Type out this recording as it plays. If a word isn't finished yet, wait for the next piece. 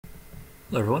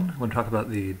Hello everyone, I'm going to talk about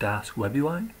the Dask Web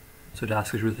UI. So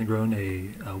Dask has recently grown a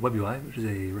Web UI, which is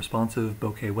a responsive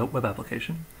bokeh web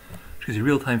application, which gives you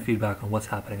real-time feedback on what's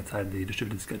happening inside the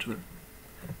distributed scheduler.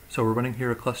 So we're running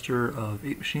here a cluster of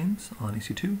 8 machines on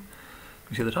EC2. You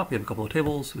can see at the top we have a couple of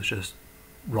tables with just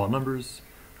raw numbers.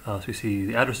 So we see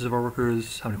the addresses of our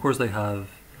workers, how many cores they have,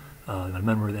 the amount of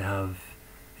memory they have,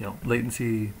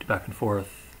 latency, back and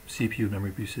forth, CPU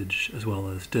memory usage, as well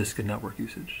as disk and network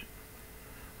usage.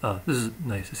 This is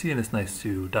nice to see, and it's nice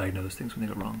to diagnose things when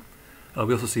they go wrong.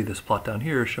 We also see this plot down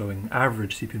here showing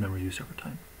average CPU memory use over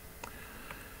time.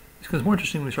 This becomes more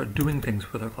interesting when we start doing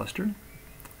things with our cluster.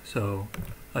 So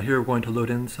here we're going to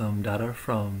load in some data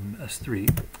from S3.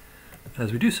 And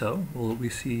as we do so, we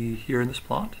see here in this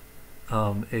plot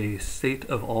a state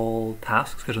of all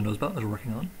tasks Schedule knows about as we're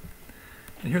working on.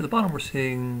 And here at the bottom we're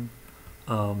seeing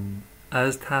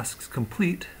as tasks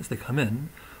complete, as they come in,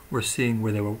 we're seeing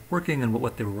where they were working and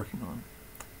what they were working on.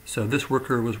 So this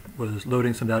worker was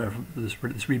loading some data from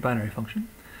this read binary function,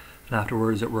 and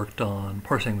afterwards it worked on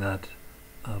parsing that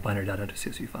binary data into a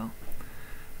CSV file.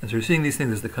 And so you're seeing these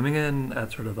things as they're coming in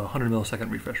at sort of a 100 millisecond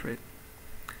refresh rate.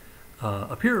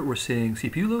 Up here we're seeing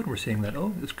CPU load, and we're seeing that,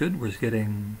 oh, it's good, we're just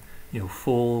getting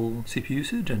full CPU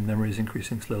usage and memory is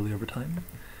increasing slowly over time.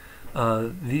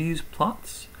 These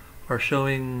plots are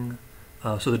showing,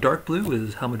 so the dark blue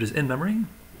is how much is in memory.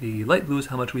 The light blue is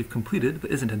how much we've completed but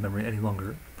isn't in memory any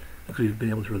longer because we've been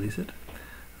able to release it.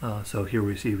 So here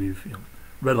we see we've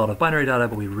read a lot of binary data,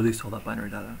 but we've released all that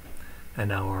binary data. And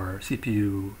now our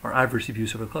average CPU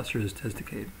use over the cluster has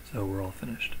decayed, so we're all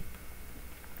finished.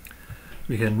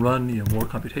 We can run more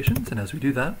computations, and as we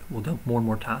do that, we'll dump more and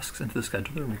more tasks into the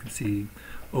scheduler, and we can see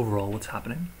overall what's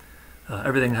happening.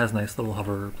 Everything has nice little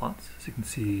hover plots, so you can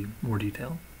see more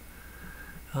detail.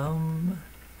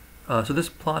 So this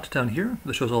plot down here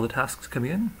that shows all the tasks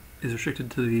coming in is restricted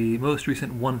to the most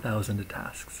recent 1,000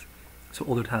 tasks. So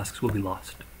older tasks will be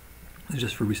lost. It's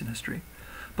just for recent history.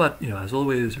 But as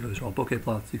always, those are all bokeh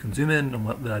plots. You can zoom in on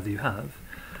what data you have,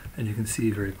 and you can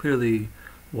see very clearly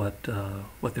what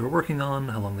they were working on,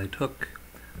 how long they took.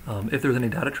 If there's any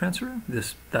data transfer,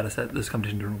 this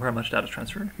computation didn't require much data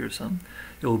transfer. Here's some.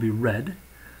 It will be red,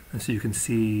 and so you can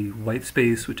see white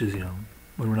space, which is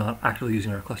when we're not actively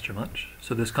using our cluster much.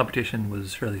 So this computation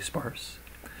was fairly sparse.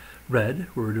 Red,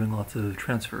 where we're doing lots of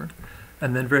transfer,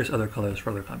 and then various other colors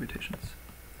for other computations.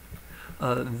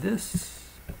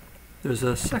 There's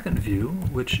a second view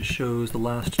which shows the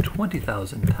last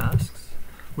 20,000 tasks,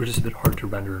 which is a bit hard to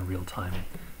render in real time.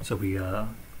 So we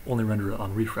only render it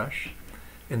on refresh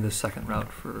in this second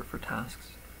route for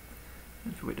tasks.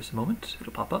 And if we wait just a moment,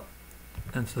 it'll pop up.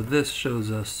 And so this shows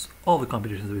us all the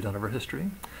computations that we've done over history.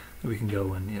 We can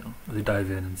go and really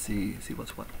dive in and see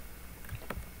what's what.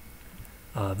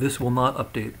 This will not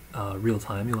update real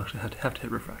time. You'll actually have to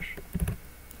hit refresh.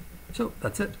 So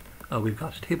that's it. We've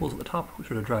got tables at the top, which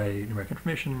sort of dry numeric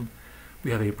information.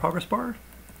 We have a progress bar,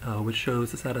 which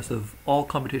shows the status of all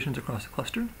computations across the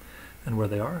cluster and where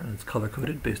they are, and it's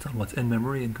color-coded based on what's in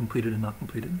memory and completed and not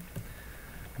completed.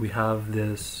 We have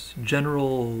this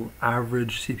general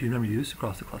average CPU memory use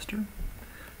across the cluster,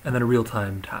 and then a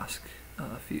real-time task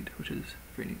feed, which is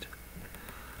very neat.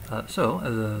 So,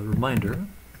 as a reminder,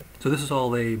 so this is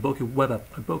all a bokeh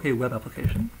web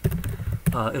application.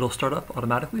 It'll start up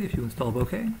automatically if you install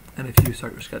bokeh and if you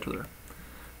start your scheduler.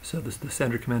 So the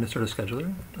standard command is start a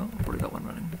scheduler. Oh, I've already got one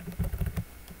running.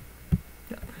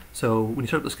 Yeah. So when you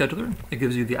start up the scheduler, it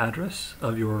gives you the address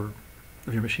of your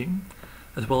machine,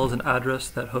 as well as an address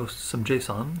that hosts some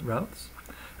JSON routes,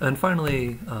 and then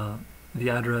finally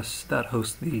the address that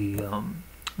hosts the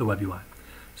web UI.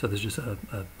 So this is just a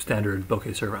standard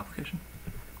bokeh server application.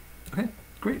 Okay,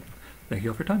 great. Thank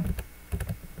you all for your time.